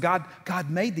 And so God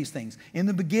made these things. In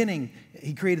the beginning,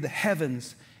 He created the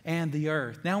heavens and the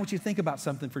earth. Now I want you to think about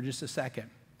something for just a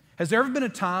second. Has there ever been a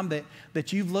time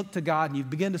that you've looked to God and you've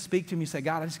begun to speak to Him, you say,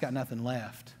 God, I just got nothing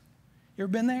left? You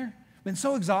ever been there? Been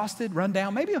so exhausted, run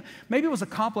down. Maybe it was a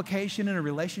complication in a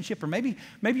relationship, or maybe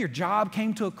your job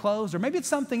came to a close, or maybe it's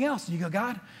something else. And you go,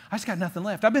 God, I just got nothing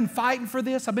left. I've been fighting for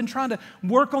this. I've been trying to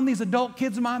work on these adult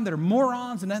kids of mine that are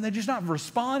morons, and they're just not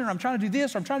responding. Or I'm trying to do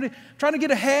this, or I'm trying to get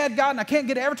ahead, God, and I can't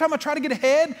get it. Every time I try to get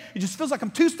ahead, it just feels like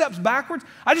I'm 2 steps backwards.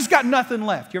 I just got nothing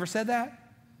left. You ever said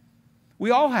that?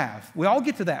 We all have. We all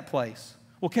get to that place.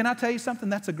 Well, can I tell you something?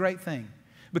 That's a great thing.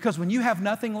 Because when you have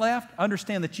nothing left,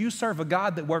 understand that you serve a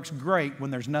God that works great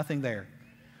when there's nothing there.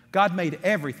 God made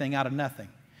everything out of nothing.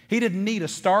 He didn't need a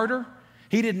starter.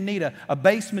 He didn't need a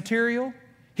base material.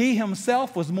 He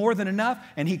himself was more than enough,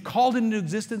 and he called it into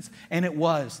existence, and it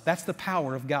was. That's the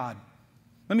power of God.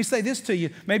 Let me say this to you.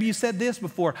 Maybe you said this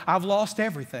before, I've lost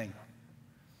everything.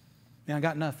 And I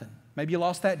got nothing. Maybe you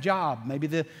lost that job. Maybe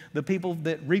the people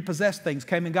that repossessed things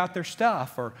came and got their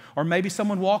stuff. Or maybe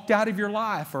someone walked out of your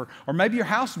life. Or maybe your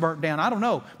house burnt down. I don't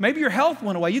know. Maybe your health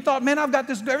went away. You thought, man, I've got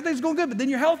this, everything's going good, but then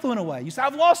your health went away. You said,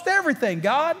 I've lost everything,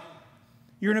 God.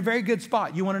 You're in a very good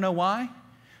spot. You want to know why?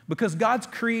 Because God's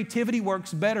creativity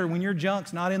works better when your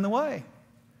junk's not in the way.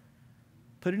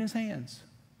 Put it in His hands.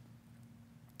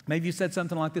 Maybe you said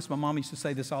something like this. My mom used to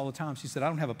say this all the time. She said, I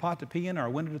don't have a pot to pee in or a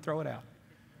window to throw it out.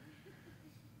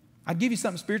 I'd give you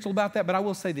something spiritual about that, but I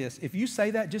will say this. If you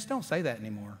say that, just don't say that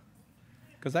anymore,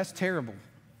 because that's terrible.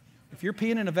 If you're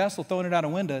peeing in a vessel, throwing it out a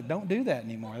window, don't do that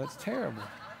anymore. That's terrible.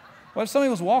 What if somebody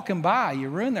was walking by? You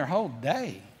ruined their whole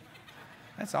day.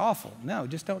 That's awful. No,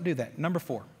 just don't do that. Number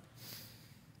 4,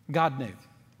 God knew.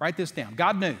 Write this down.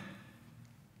 God knew.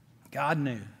 God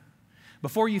knew.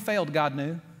 Before you failed, God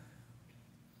knew.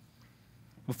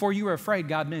 Before you were afraid,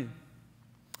 God knew.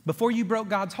 Before you broke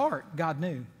God's heart, God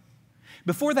knew.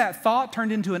 Before that thought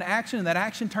turned into an action and that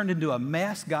action turned into a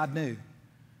mess, God knew.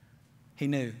 He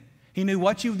knew. He knew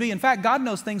what you would be. In fact, God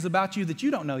knows things about you that you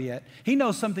don't know yet. He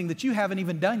knows something that you haven't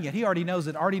even done yet. He already knows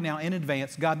it already now in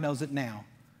advance. God knows it now.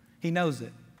 He knows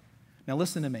it. Now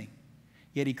listen to me.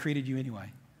 Yet He created you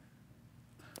anyway.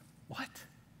 What?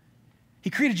 He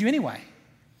created you anyway.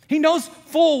 He knows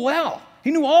full well. He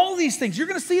knew all these things. You're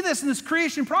going to see this in this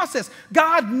creation process.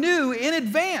 God knew in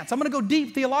advance. I'm going to go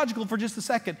deep theological for just a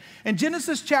second. In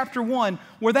Genesis chapter 1,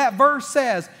 where that verse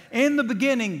says, in the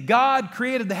beginning, God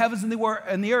created the heavens and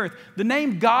the earth. The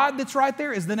name God that's right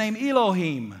there is the name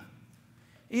Elohim.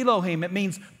 Elohim, it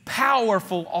means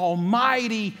powerful,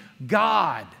 almighty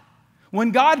God.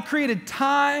 When God created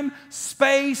time,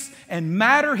 space, and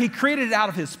matter, He created it out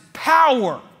of His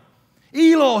power.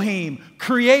 Elohim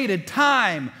created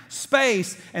time,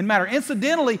 space, and matter.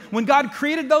 Incidentally, when God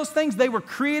created those things, they were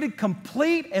created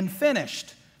complete and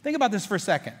finished. Think about this for a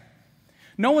second.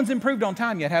 No one's improved on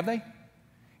time yet, have they?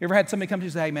 You ever had somebody come to you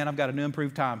and say, hey man, I've got a new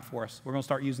improved time for us. We're going to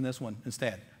start using this one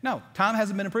instead. No, time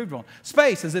hasn't been improved upon.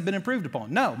 Space, has it been improved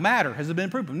upon? No. Matter, has it been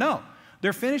improved upon? No.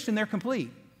 They're finished and they're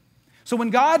complete. So when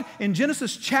God in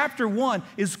Genesis chapter 1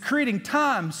 is creating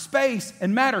time, space,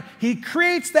 and matter, He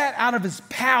creates that out of His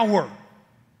power.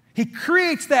 He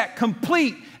creates that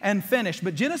complete and finished.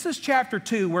 But Genesis chapter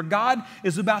 2, where God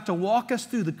is about to walk us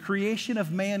through the creation of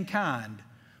mankind,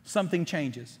 something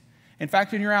changes. In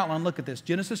fact, in your outline, look at this.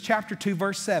 Genesis chapter 2,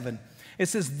 verse 7. It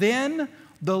says, then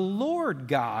the Lord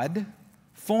God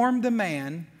formed the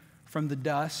man from the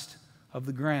dust of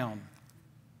the ground.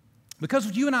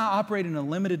 Because you and I operate in a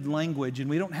limited language and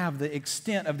we don't have the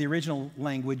extent of the original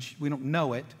language, we don't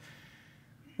know it,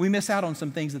 we miss out on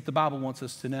some things that the Bible wants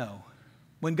us to know.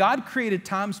 When God created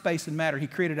time, space, and matter, He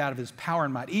created out of His power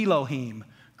and might. Elohim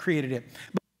created it.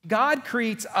 But God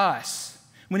creates us.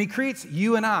 When He creates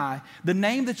you and I, the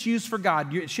name that's used for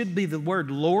God, it should be the word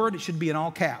Lord. It should be in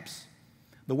all caps.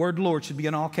 The word Lord should be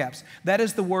in all caps. That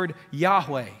is the word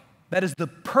Yahweh. That is the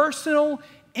personal,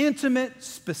 intimate,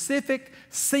 specific,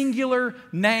 singular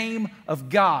name of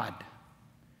God.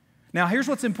 Now, here's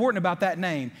what's important about that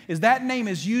name, is that name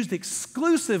is used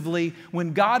exclusively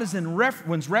when God is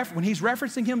when He's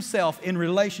referencing Himself in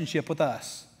relationship with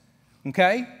us.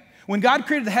 Okay? When God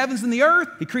created the heavens and the earth,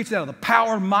 He creates it out of the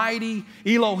power, mighty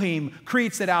Elohim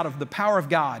creates it out of the power of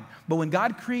God. But when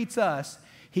God creates us,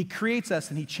 He creates us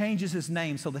and He changes His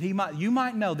name so that you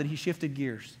might know that He shifted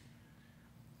gears.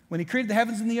 When He created the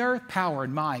heavens and the earth, power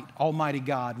and might, almighty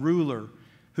God, ruler,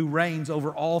 who reigns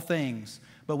over all things.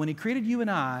 But when He created you and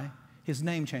I, His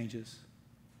name changes.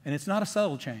 And it's not a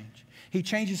subtle change. He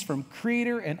changes from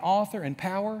creator and author and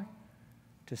power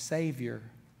to savior,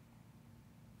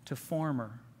 to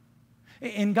former.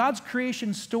 In God's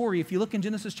creation story, if you look in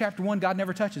Genesis chapter 1, God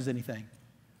never touches anything.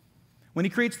 When He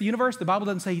creates the universe, the Bible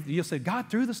doesn't say, you'll say, God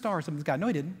threw the stars up in the sky. No,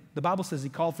 He didn't. The Bible says He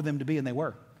called for them to be, and they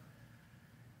were.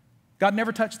 God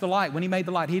never touched the light. When He made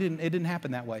the light, it didn't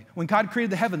happen that way. When God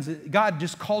created the heavens, God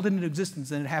just called it into existence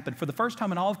and it happened. For the first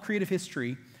time in all of creative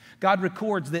history, God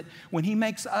records that when He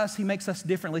makes us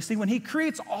differently. See, when He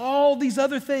creates all these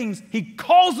other things, He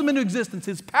calls them into existence.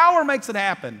 His power makes it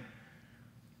happen.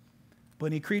 But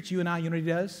when He creates you and I, you know what He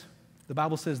does? The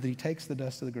Bible says that He takes the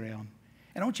dust of the ground.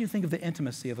 And I want you to think of the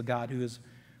intimacy of a God who is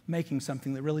making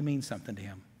something that really means something to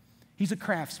Him. He's a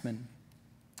craftsman.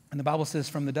 And the Bible says,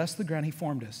 from the dust of the ground, He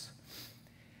formed us.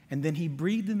 And then He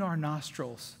breathed into our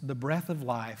nostrils the breath of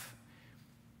life,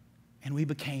 and we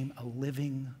became a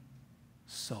living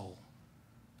soul.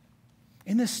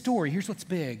 In this story, here's what's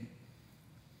big.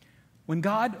 When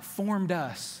God formed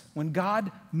us, when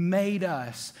God made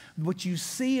us, what you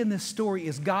see in this story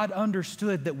is God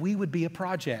understood that we would be a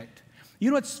project. You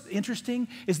know what's interesting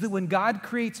is that when God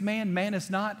creates man, man is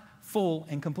not full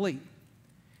and complete.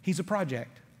 He's a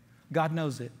project. God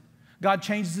knows it. God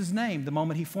changes his name the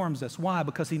moment he forms us. Why?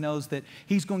 Because he knows that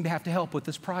he's going to have to help with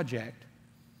this project.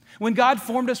 When God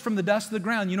formed us from the dust of the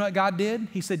ground, you know what God did?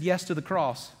 He said yes to the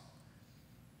cross.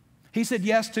 He said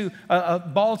yes to a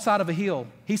bald side of a hill.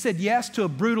 He said yes to a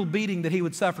brutal beating that he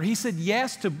would suffer. He said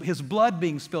yes to his blood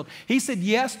being spilled. He said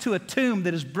yes to a tomb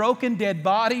that his broken, dead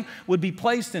body would be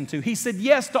placed into. He said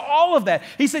yes to all of that.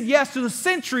 He said yes to the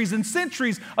centuries and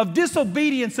centuries of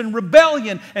disobedience and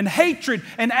rebellion and hatred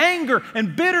and anger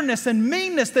and bitterness and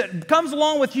meanness that comes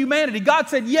along with humanity. God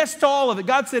said yes to all of it.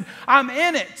 God said, I'm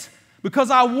in it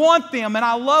because I want them and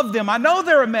I love them. I know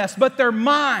they're a mess, but they're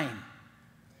mine.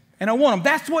 And I want them.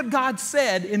 That's what God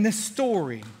said in this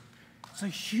story. It's a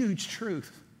huge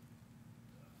truth.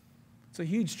 It's a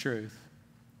huge truth.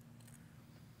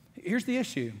 Here's the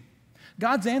issue.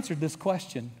 God's answered this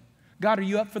question. God, are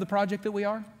you up for the project that we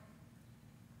are?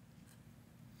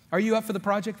 Are you up for the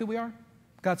project that we are?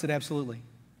 God said, absolutely.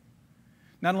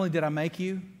 Not only did I make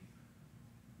you,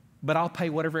 but I'll pay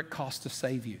whatever it costs to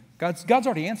save you. God's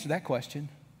already answered that question.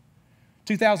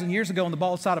 2,000 years ago on the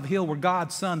bald side of a hill where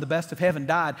God's Son, the best of heaven,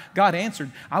 died, God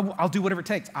answered, I'll do whatever it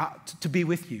takes to be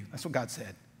with you. That's what God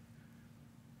said.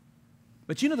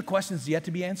 But you know the question that's yet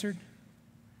to be answered?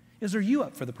 Are you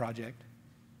up for the project?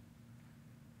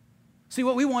 See,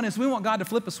 what we want is we want God to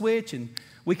flip a switch and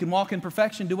we can walk in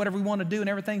perfection, do whatever we want to do, and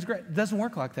everything's great. It doesn't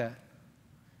work like that.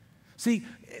 See,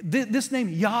 this name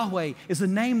Yahweh is a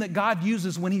name that God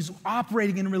uses when he's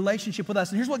operating in a relationship with us.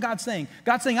 And here's what God's saying.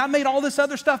 God's saying, I made all this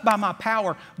other stuff by my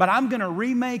power, but I'm going to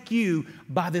remake you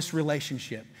by this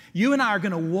relationship. You and I are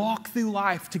going to walk through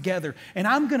life together, and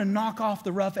I'm going to knock off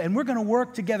the rough, and we're going to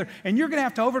work together, and you're going to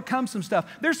have to overcome some stuff.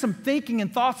 There's some thinking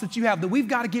and thoughts that you have that we've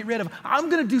got to get rid of. I'm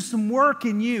going to do some work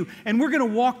in you, and we're going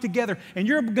to walk together, and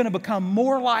you're going to become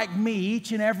more like me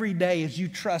each and every day as you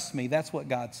trust me. That's what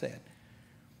God said.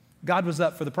 God was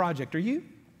up for the project. Are you?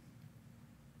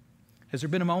 Has there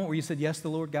been a moment where you said, yes, the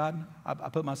Lord God, I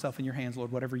put myself in your hands,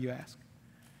 Lord, whatever you ask.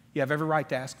 You have every right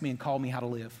to ask me and call me how to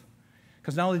live.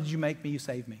 Because not only did you make me, you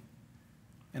saved me.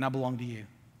 And I belong to you.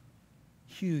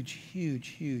 Huge, huge,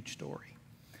 huge story.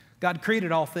 God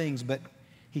created all things, but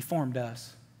he formed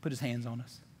us, put his hands on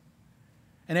us.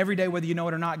 And every day, whether you know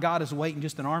it or not, God is waiting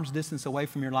just an arm's distance away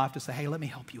from your life to say, hey, let me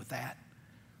help you with that.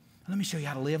 Let me show you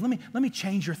how to live. Let me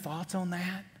change your thoughts on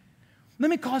that. Let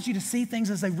me cause you to see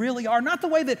things as they really are, not the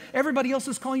way that everybody else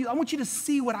is calling you. I want you to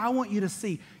see what I want you to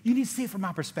see. You need to see it from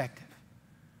my perspective.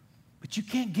 But you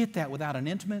can't get that without an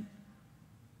intimate,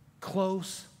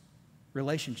 close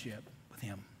relationship with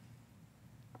him.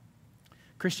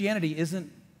 Christianity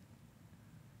isn't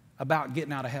about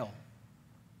getting out of hell.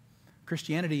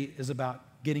 Christianity is about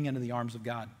getting into the arms of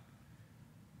God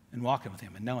and walking with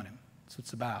him and knowing him. That's what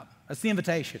it's about. That's the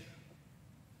invitation.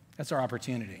 That's our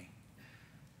opportunity.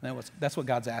 That's what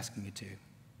God's asking you to.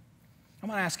 I'm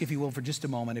going to ask, if you will, for just a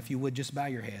moment, if you would just bow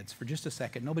your heads for just a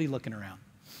second. Nobody looking around.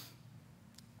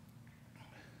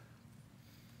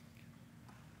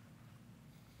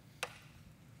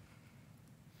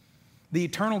 The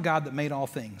eternal God that made all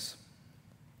things.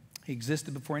 He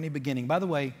existed before any beginning. By the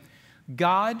way,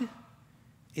 God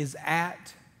is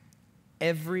at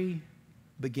every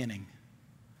beginning.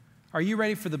 Are you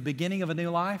ready for the beginning of a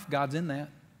new life? God's in that.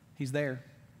 He's there.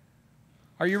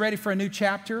 Are you ready for a new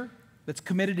chapter that's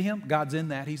committed to him? God's in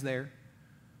that. He's there.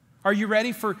 Are you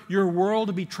ready for your world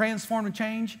to be transformed and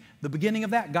changed? The beginning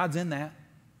of that, God's in that.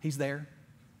 He's there.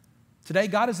 Today,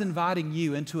 God is inviting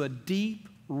you into a deep,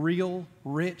 real,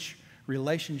 rich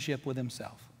relationship with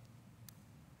himself.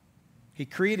 He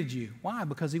created you. Why?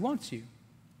 Because he wants you.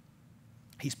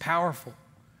 He's powerful.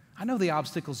 I know the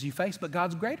obstacles you face, but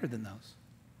God's greater than those.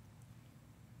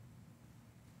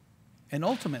 And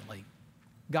ultimately,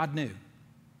 God knew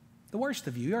the worst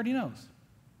of you. He already knows.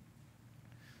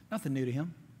 Nothing new to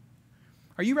him.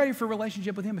 Are you ready for a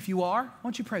relationship with him? If you are, why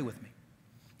don't you pray with me?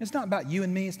 It's not about you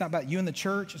and me. It's not about you and the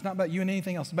church. It's not about you and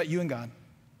anything else. It's about you and God.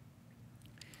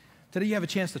 Today you have a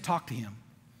chance to talk to him.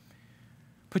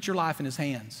 Put your life in his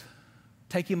hands.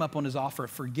 Take him up on his offer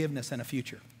of forgiveness and a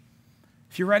future.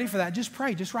 If you're ready for that, just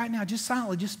pray. Just right now. Just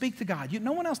silently. Just speak to God.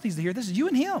 No one else needs to hear this. Is you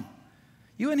and him.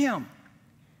 You and him.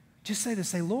 Just say this.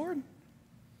 Say, Lord,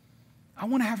 I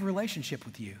want to have a relationship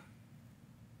with you.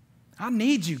 I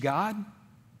need you, God.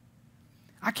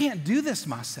 I can't do this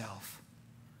myself.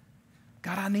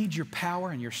 God, I need your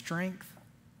power and your strength.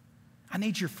 I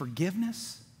need your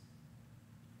forgiveness.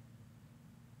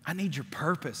 I need your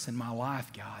purpose in my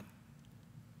life, God.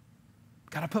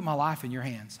 God, I put my life in your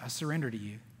hands. I surrender to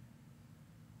you.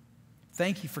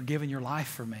 Thank you for giving your life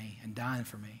for me and dying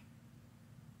for me.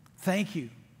 Thank you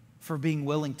for being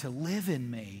willing to live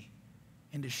in me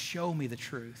and to show me the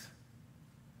truth.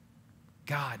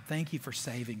 God, thank you for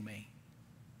saving me.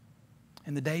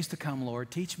 In the days to come,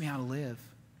 Lord, teach me how to live.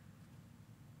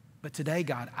 But today,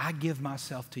 God, I give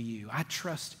myself to you. I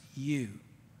trust you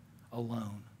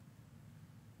alone.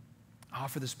 I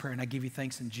offer this prayer and I give you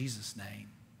thanks in Jesus' name.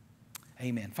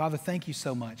 Amen. Father, thank you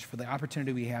so much for the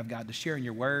opportunity we have, God, to share in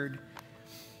your word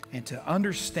and to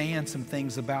understand some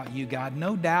things about you, God.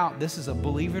 No doubt this is a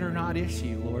believe it or not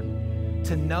issue, Lord,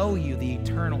 to know you, the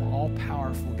eternal,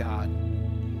 all-powerful God,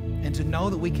 and to know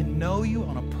that we can know you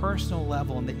on a personal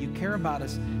level and that you care about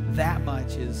us that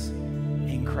much is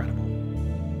incredible.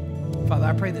 Father,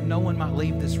 I pray that no one might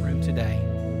leave this room today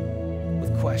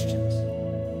with questions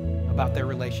about their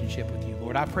relationship with you.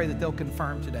 Lord, I pray that they'll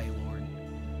confirm today, Lord,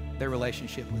 their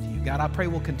relationship with you. God, I pray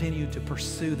we'll continue to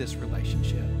pursue this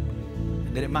relationship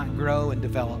and that it might grow and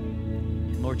develop.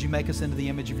 And Lord, you make us into the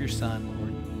image of your Son,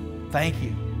 Lord. Thank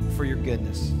you for your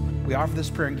goodness. We offer this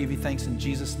prayer and give you thanks in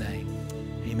Jesus' name.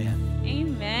 Amen.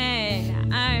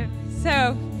 Amen.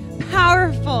 So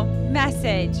powerful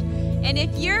message. And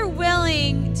if you're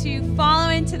willing to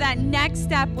follow into that next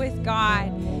step with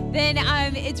God, then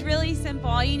it's really simple.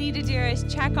 All you need to do is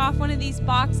check off one of these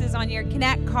boxes on your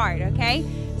Connect card, okay?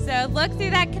 So look through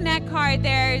that Connect card.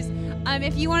 There's,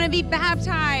 if you want to be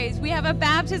baptized, we have a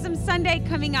baptism Sunday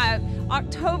coming up,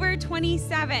 October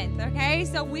 27th, okay?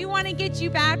 So we want to get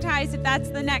you baptized if that's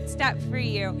the next step for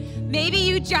you. Maybe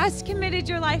you just committed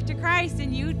your life to Christ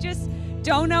and you just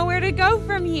don't know where to go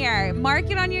from here. Mark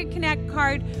it on your Connect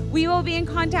card. We will be in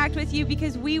contact with you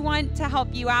because we want to help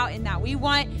you out in that. We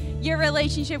want your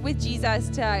relationship with Jesus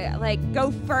to go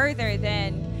further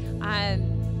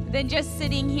than just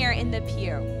sitting here in the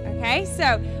pew. Okay,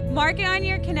 so mark it on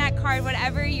your Connect card,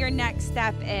 whatever your next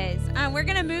step is. We're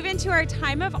going to move into our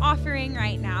time of offering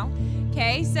right now.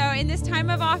 Okay, so in this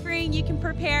time of offering, you can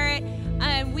prepare it.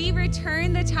 We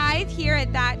return the tithe here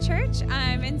at that church,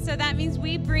 and so that means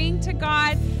we bring to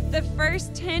God the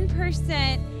first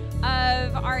 10%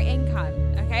 of our income,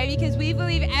 okay? Because we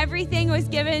believe everything was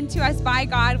given to us by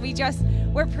God. We just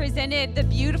were presented the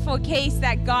beautiful case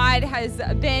that God has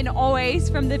been always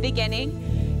from the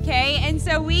beginning, okay? And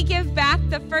so we give back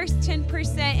the first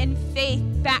 10% in faith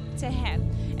back to Him.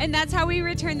 And that's how we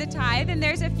return the tithe. And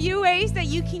there's a few ways that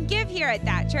you can give here at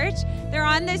that church. They're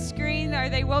on the screen, or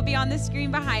they will be on the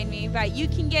screen behind me. But you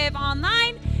can give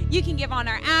online, you can give on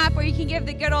our app, or you can give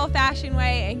the good old-fashioned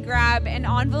way and grab an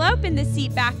envelope in the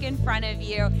seat back in front of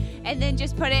you, and then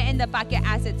just put it in the bucket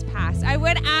as it's passed. I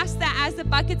would ask that as the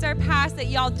buckets are passed that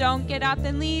y'all don't get up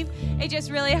and leave. It just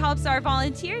really helps our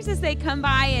volunteers as they come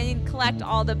by and collect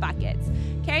all the buckets.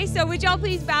 Okay, so would y'all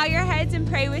please bow your heads and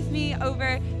pray with me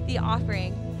over the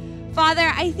offering.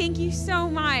 Father, I thank you so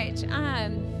much,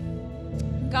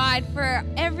 God, for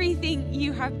everything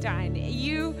you have done.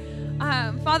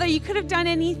 Father, you could have done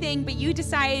anything, but you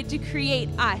decided to create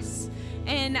us.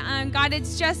 And God,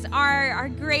 it's just our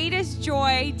greatest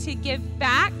joy to give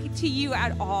back to you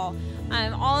at all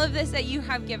of this that you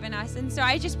have given us. And so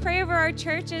I just pray over our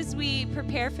church as we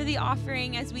prepare for the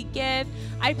offering, as we give.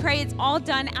 I pray it's all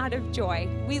done out of joy.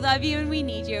 We love you and we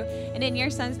need you. And in your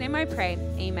Son's name I pray,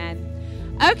 amen.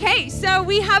 Okay, so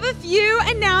we have a few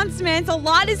announcements. A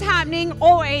lot is happening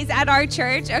always at our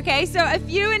church. Okay, so a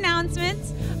few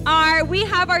announcements are we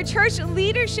have our church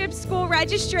leadership school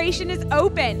registration is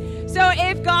open. So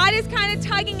if God is kind of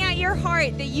tugging at your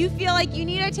heart that you feel like you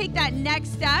need to take that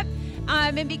next step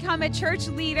and become a church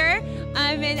leader,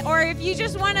 or if you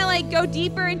just want to go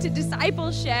deeper into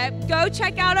discipleship, go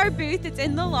check out our booth. It's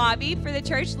in the lobby for the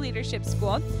church leadership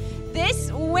school.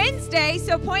 This Wednesday,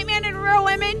 so Point Man and Rural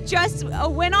Women just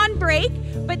went on break,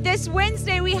 but this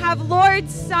Wednesday we have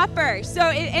Lord's Supper, so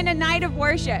in a night of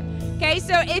worship. Okay,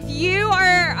 so if you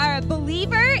are a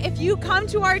believer, if you come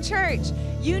to our church,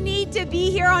 you need to be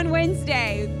here on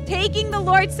Wednesday. Taking the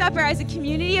Lord's Supper as a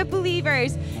community of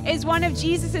believers is one of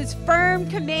Jesus's firm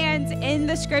commands in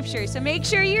the scriptures. So make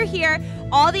sure you're here.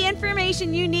 All the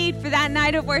information you need for that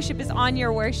night of worship is on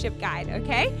your worship guide,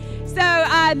 okay? So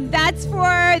that's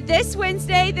for this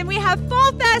Wednesday. Then we have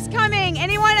Fall Fest coming.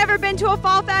 Anyone ever been to a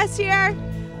Fall Fest here?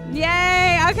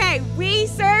 Yay, okay. We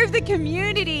serve the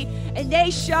community and they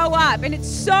show up and it's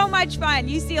so much fun.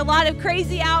 You see a lot of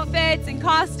crazy outfits and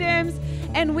costumes,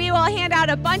 and we will hand out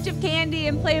a bunch of candy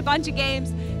and play a bunch of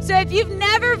games. So if you've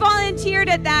never volunteered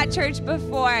at that church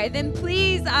before, then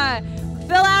please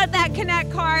fill out that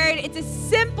Connect card. It's a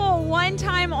simple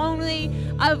one-time only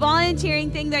volunteering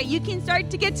thing that you can start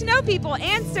to get to know people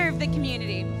and serve the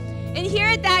community. And here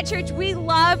at That Church, we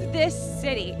love this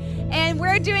city. And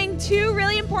we're doing 2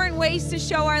 really important ways to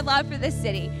show our love for this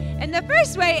city. And the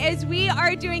first way is we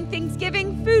are doing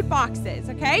Thanksgiving food boxes,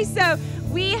 okay? So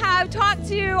we have talked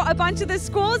to a bunch of the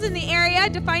schools in the area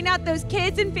to find out those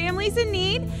kids and families in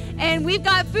need. And we've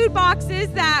got food boxes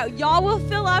that y'all will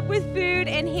fill up with food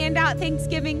and hand out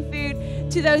Thanksgiving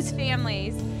food to those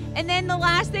families. And then the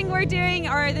last thing we're doing,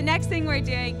 or the next thing we're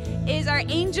doing, is our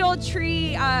angel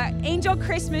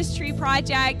Christmas tree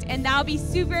project, and that'll be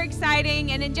super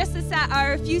exciting. And in just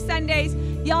a few Sundays,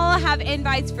 y'all will have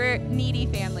invites for needy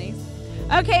families.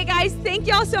 Okay, guys, thank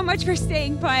y'all so much for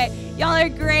staying put. Y'all are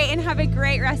great, and have a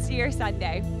great rest of your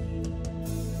Sunday.